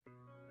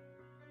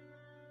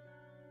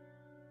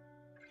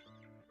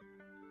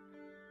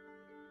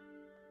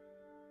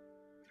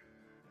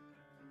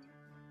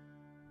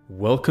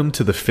Welcome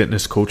to the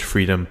Fitness Coach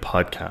Freedom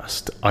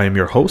podcast. I am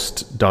your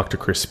host, Dr.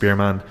 Chris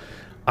Spearman.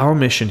 Our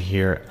mission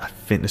here at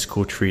Fitness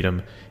Coach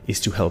Freedom is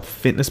to help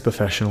fitness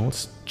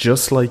professionals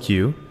just like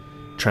you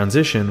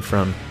transition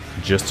from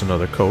just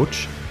another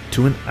coach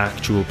to an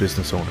actual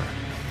business owner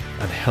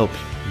and help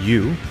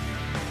you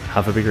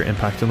have a bigger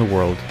impact in the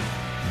world,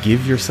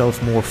 give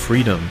yourself more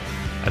freedom,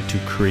 and to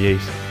create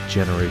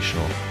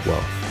generational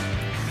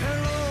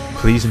wealth.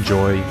 Please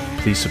enjoy,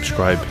 please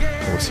subscribe,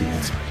 and we'll see you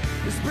inside.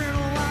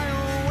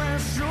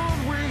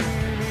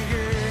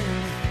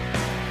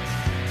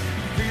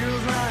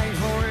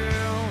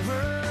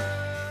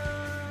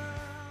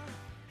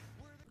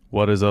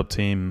 What is up,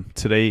 team?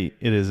 Today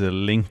it is a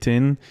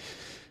LinkedIn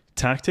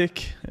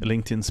tactic, a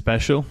LinkedIn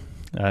special.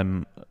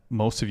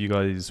 Most of you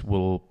guys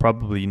will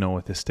probably know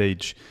at this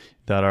stage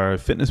that our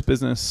fitness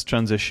business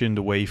transitioned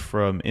away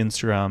from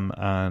Instagram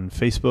and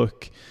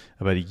Facebook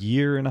about a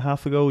year and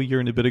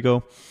a bit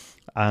ago.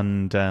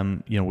 And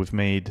we've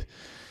made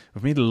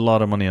a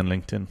lot of money on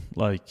LinkedIn,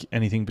 like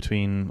anything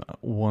between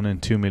 $1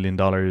 and $2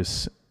 million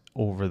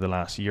over the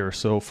last year or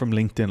so from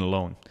LinkedIn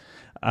alone.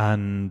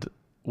 And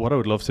what I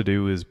would love to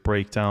do is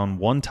break down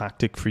one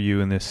tactic for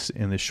you in this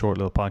short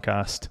little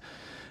podcast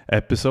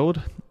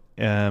episode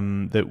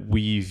that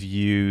we've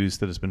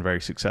used that has been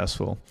very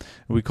successful.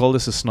 We call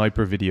this a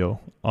sniper video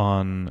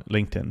on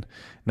LinkedIn.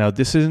 Now,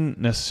 this isn't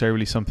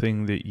necessarily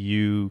something that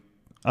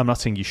I'm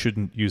not saying you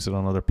shouldn't use it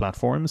on other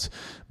platforms,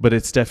 but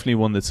it's definitely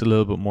one that's a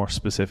little bit more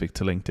specific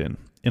to LinkedIn.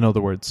 In other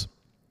words,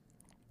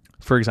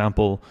 for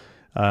example,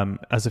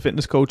 as a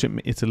fitness coach,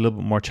 it's a little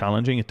bit more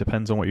challenging. It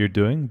depends on what you're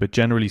doing. But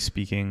generally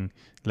speaking,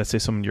 let's say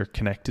someone you're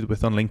connected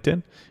with on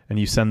LinkedIn and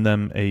you send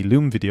them a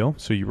Loom video.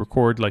 So you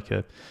record like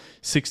a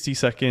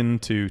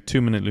 60-second to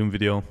 2-minute Loom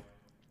video,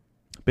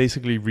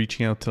 basically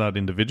reaching out to that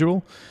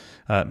individual,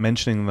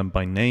 mentioning them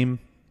by name,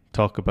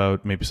 talk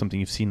about maybe something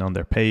you've seen on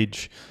their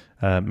page,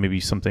 maybe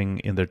something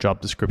in their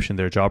job description,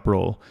 their job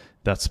role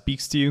that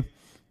speaks to you.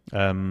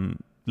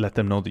 Let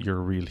them know that you're a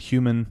real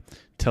human.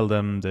 Tell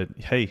them that,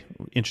 hey,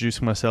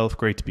 introducing myself,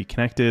 great to be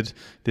connected.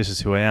 This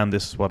is who I am.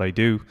 This is what I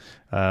do.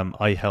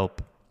 I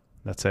help,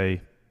 let's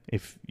say,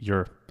 if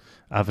your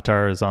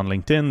avatar is on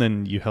LinkedIn,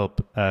 then you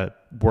help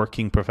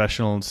working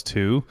professionals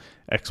to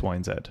X, Y,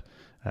 and Z.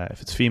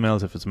 If it's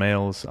females, if it's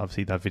males,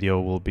 obviously that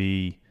video will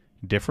be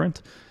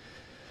different.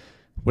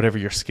 Whatever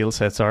your skill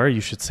sets are, you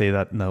should say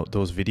that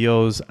those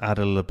videos add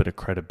a little bit of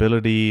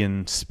credibility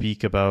and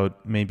speak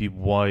about maybe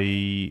why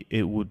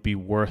it would be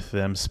worth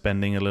them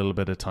spending a little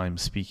bit of time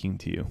speaking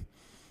to you.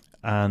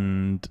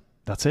 And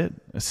that's it.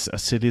 It's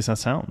as silly as that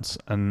sounds.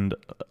 And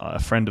a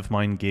friend of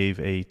mine gave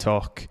a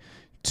talk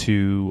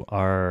to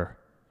our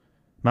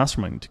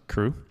mastermind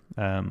crew,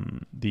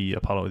 the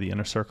Apollo, the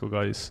Inner Circle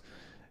guys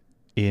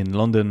in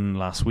London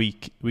last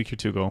week or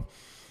two ago,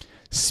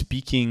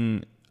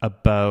 speaking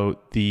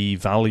about the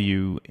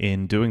value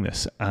in doing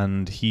this.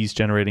 And he's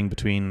generating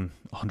between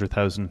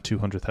 $100,000,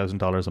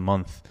 $200,000 a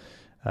month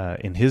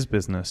in his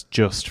business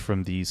just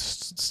from these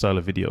style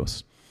of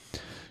videos.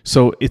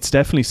 So it's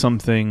definitely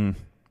something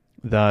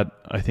that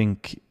I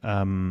think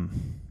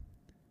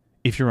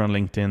if you're on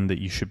LinkedIn that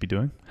you should be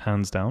doing,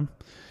 hands down.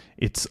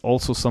 It's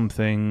also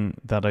something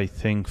that I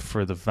think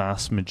for the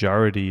vast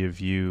majority of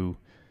you,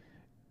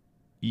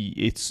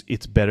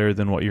 it's better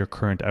than what your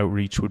current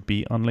outreach would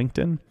be on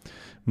LinkedIn.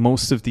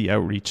 Most of the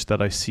outreach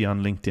that I see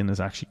on LinkedIn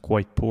is actually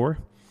quite poor.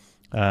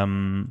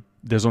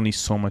 There's only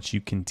so much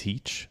you can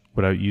teach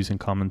without using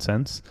common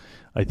sense.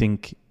 I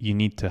think you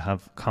need to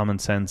have common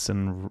sense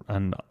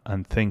and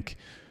think,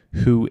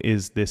 who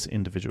is this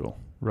individual,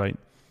 right?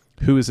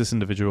 Who is this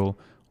individual?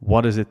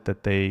 What is it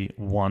that they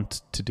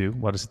want to do?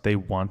 What is it they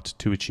want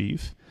to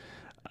achieve?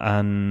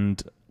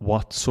 And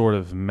what sort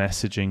of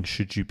messaging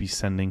should you be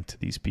sending to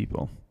these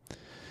people?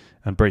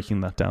 And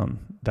breaking that down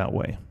that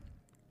way.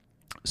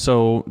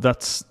 So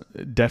that's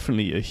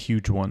definitely a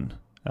huge one.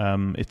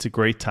 It's a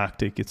great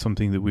tactic. It's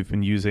something that we've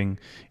been using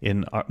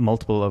in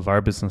multiple of our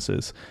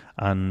businesses,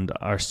 and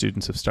our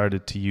students have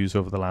started to use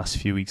over the last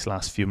few weeks,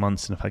 last few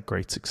months, and have had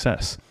great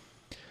success.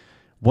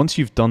 Once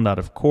you've done that,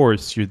 of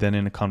course, you're then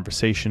in a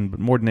conversation, but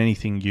more than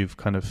anything, you've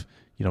kind of,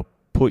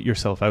 put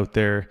yourself out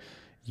there.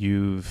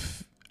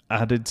 You've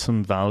added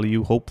some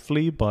value,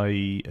 hopefully,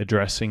 by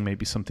addressing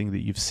maybe something that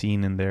you've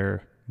seen in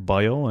their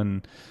bio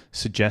and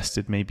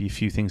suggested maybe a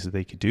few things that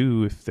they could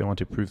do if they want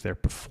to improve their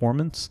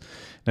performance.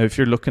 Now, if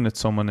you're looking at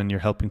someone and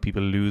you're helping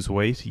people lose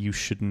weight, you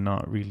should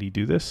not really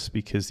do this,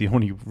 because the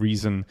only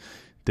reason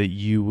that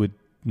you would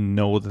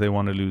know that they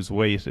want to lose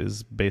weight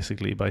is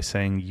basically by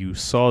saying you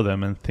saw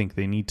them and think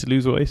they need to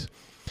lose weight.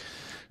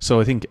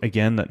 So I think,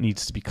 again, that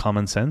needs to be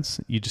common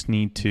sense. You just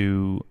need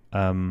to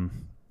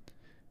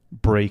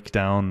break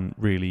down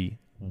really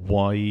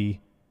why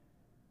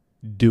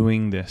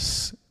doing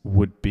this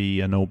would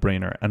be a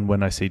no-brainer. And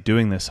when I say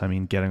doing this, I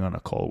mean getting on a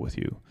call with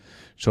you.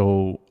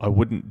 So I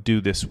wouldn't do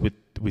this with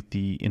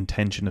the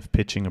intention of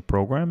pitching a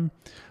program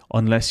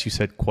unless you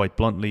said quite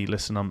bluntly,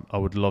 listen, I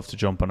would love to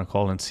jump on a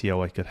call and see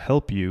how I could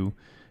help you.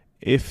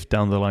 If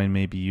down the line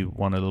maybe you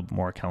want a little bit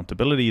more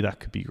accountability, that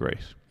could be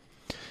great.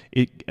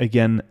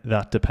 Again,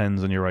 that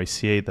depends on your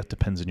ICA, that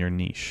depends on your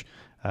niche.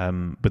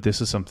 But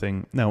this is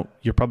something, now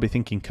you're probably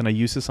thinking, can I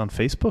use this on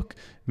Facebook?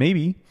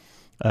 Maybe.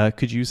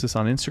 Could you use this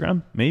on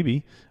Instagram?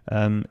 Maybe.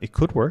 It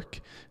could work.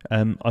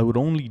 I would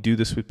only do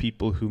this with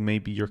people who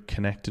maybe you're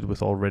connected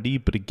with already.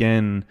 But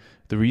again,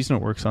 the reason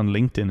it works on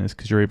LinkedIn is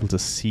because you're able to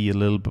see a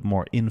little bit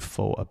more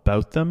info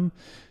about them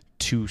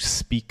to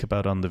speak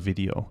about on the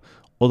video.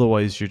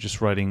 Otherwise,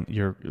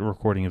 you're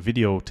recording a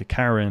video to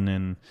Karen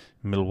in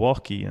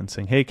Milwaukee and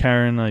saying, hey,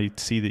 Karen, I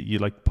see that you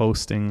like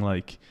posting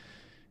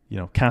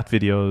cat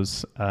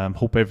videos.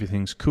 Hope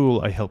everything's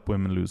cool. I help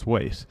women lose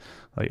weight.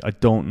 I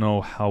don't know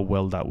how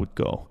well that would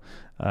go.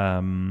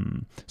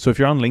 So if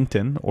you're on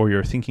LinkedIn or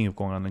you're thinking of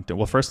going on LinkedIn,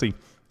 well, firstly,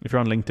 if you're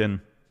on LinkedIn,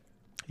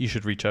 you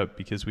should reach out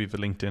because we have a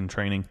LinkedIn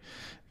training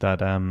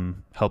that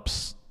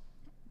helps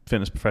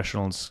fitness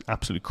professionals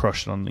absolutely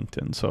crush it on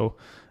LinkedIn. So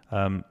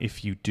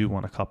if you do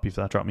want a copy of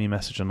that, drop me a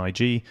message on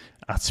IG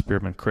at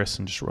Spearman Chris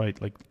and just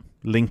write like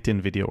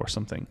LinkedIn video or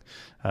something,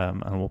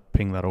 and we'll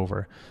ping that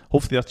over.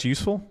 Hopefully that's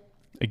useful.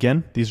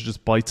 Again, these are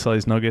just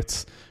bite-sized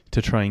nuggets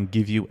to try and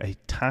give you a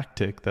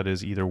tactic that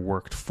has either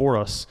worked for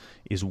us,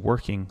 is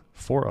working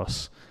for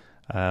us,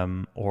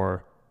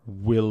 or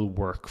will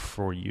work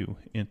for you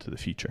into the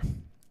future.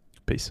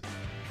 Peace.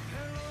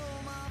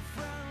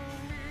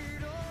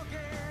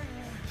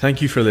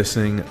 Thank you for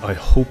listening. I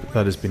hope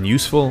that has been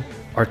useful.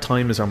 Our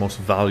time is our most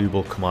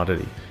valuable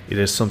commodity. It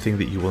is something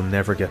that you will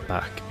never get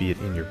back, be it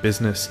in your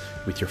business,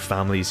 with your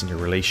families, in your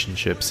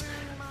relationships,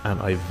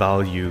 and I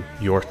value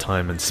your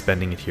time and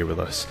spending it here with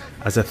us.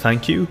 As a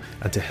thank you,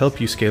 and to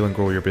help you scale and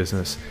grow your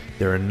business,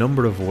 there are a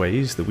number of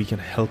ways that we can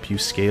help you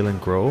scale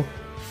and grow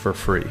for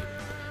free.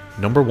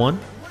 Number one,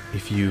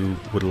 if you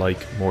would like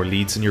more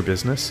leads in your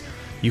business,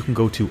 you can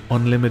go to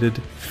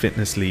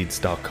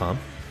unlimitedfitnessleads.com,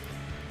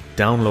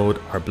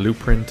 download our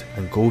blueprint,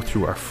 and go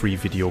through our free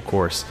video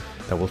course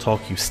that will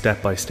talk you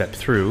step by step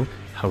through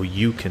how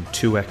you can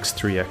 2x,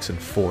 3x, and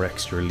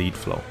 4x your lead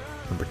flow.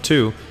 Number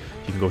two,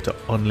 you can go to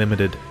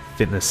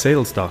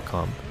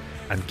unlimitedfitnesssales.com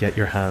and get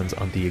your hands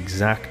on the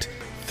exact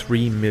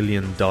 $3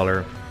 million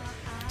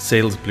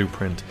sales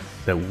blueprint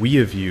that we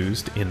have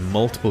used in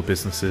multiple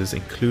businesses,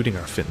 including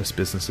our fitness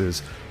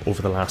businesses,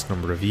 over the last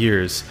number of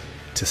years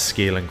to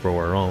scale and grow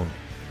our own.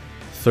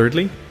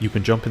 Thirdly, you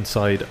can jump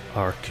inside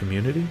our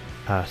community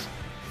at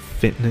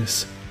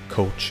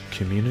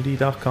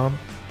fitnesscoachcommunity.com.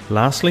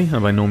 Lastly,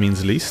 and by no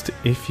means least,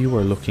 if you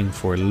are looking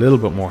for a little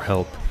bit more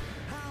help,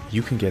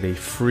 you can get a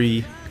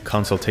free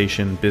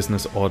consultation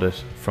business audit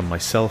from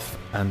myself,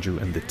 Andrew,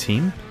 and the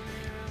team,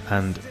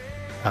 and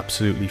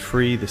absolutely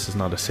free. This is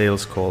not a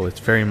sales call. It's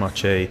very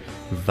much a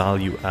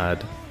value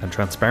add, and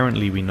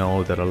transparently we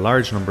know that a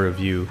large number of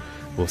you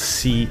will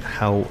see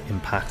how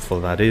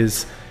impactful that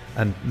is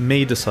and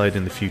may decide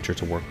in the future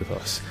to work with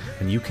us.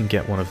 And you can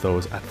get one of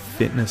those at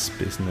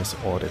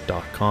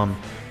fitnessbusinessaudit.com,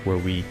 where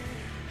we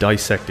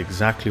dissect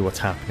exactly what's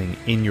happening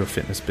in your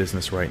fitness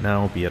business right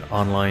now, be it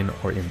online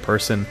or in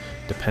person,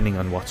 depending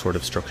on what sort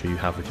of structure you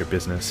have with your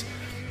business.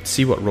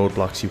 See what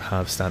roadblocks you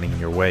have standing in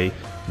your way,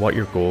 what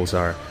your goals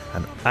are,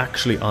 and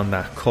actually on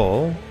that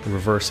call,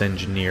 reverse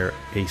engineer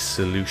a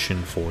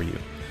solution for you.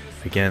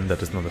 Again,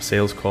 that is not a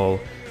sales call.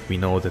 We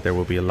know that there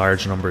will be a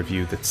large number of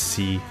you that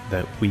see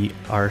that we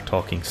are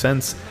talking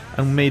sense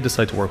and may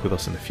decide to work with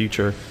us in the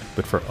future,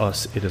 but for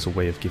us, it is a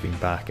way of giving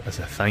back as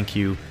a thank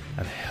you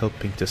and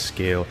helping to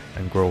scale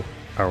and grow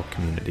our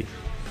community.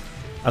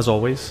 As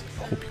always,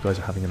 I hope you guys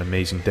are having an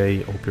amazing day.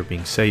 I hope you're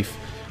being safe.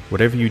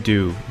 Whatever you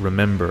do,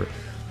 remember,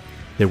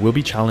 there will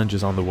be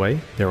challenges on the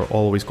way. There are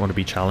always going to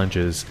be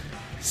challenges.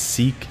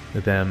 Seek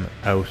them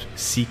out.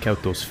 Seek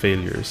out those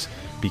failures,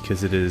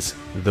 because it is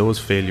those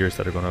failures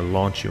that are going to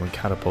launch you and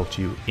catapult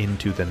you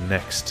into the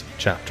next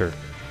chapter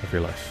of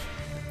your life.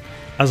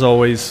 As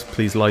always,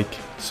 please like,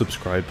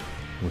 subscribe,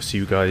 and we'll see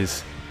you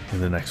guys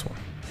in the next one.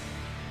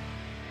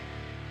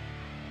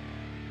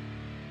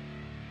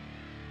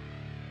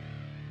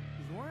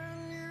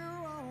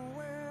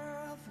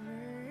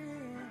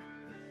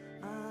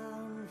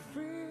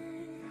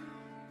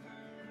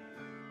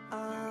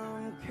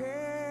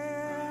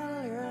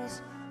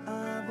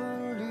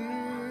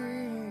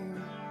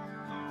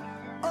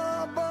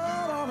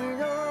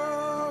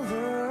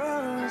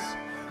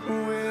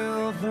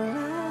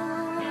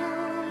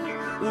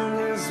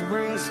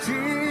 Brings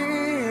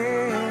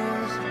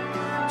tears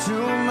to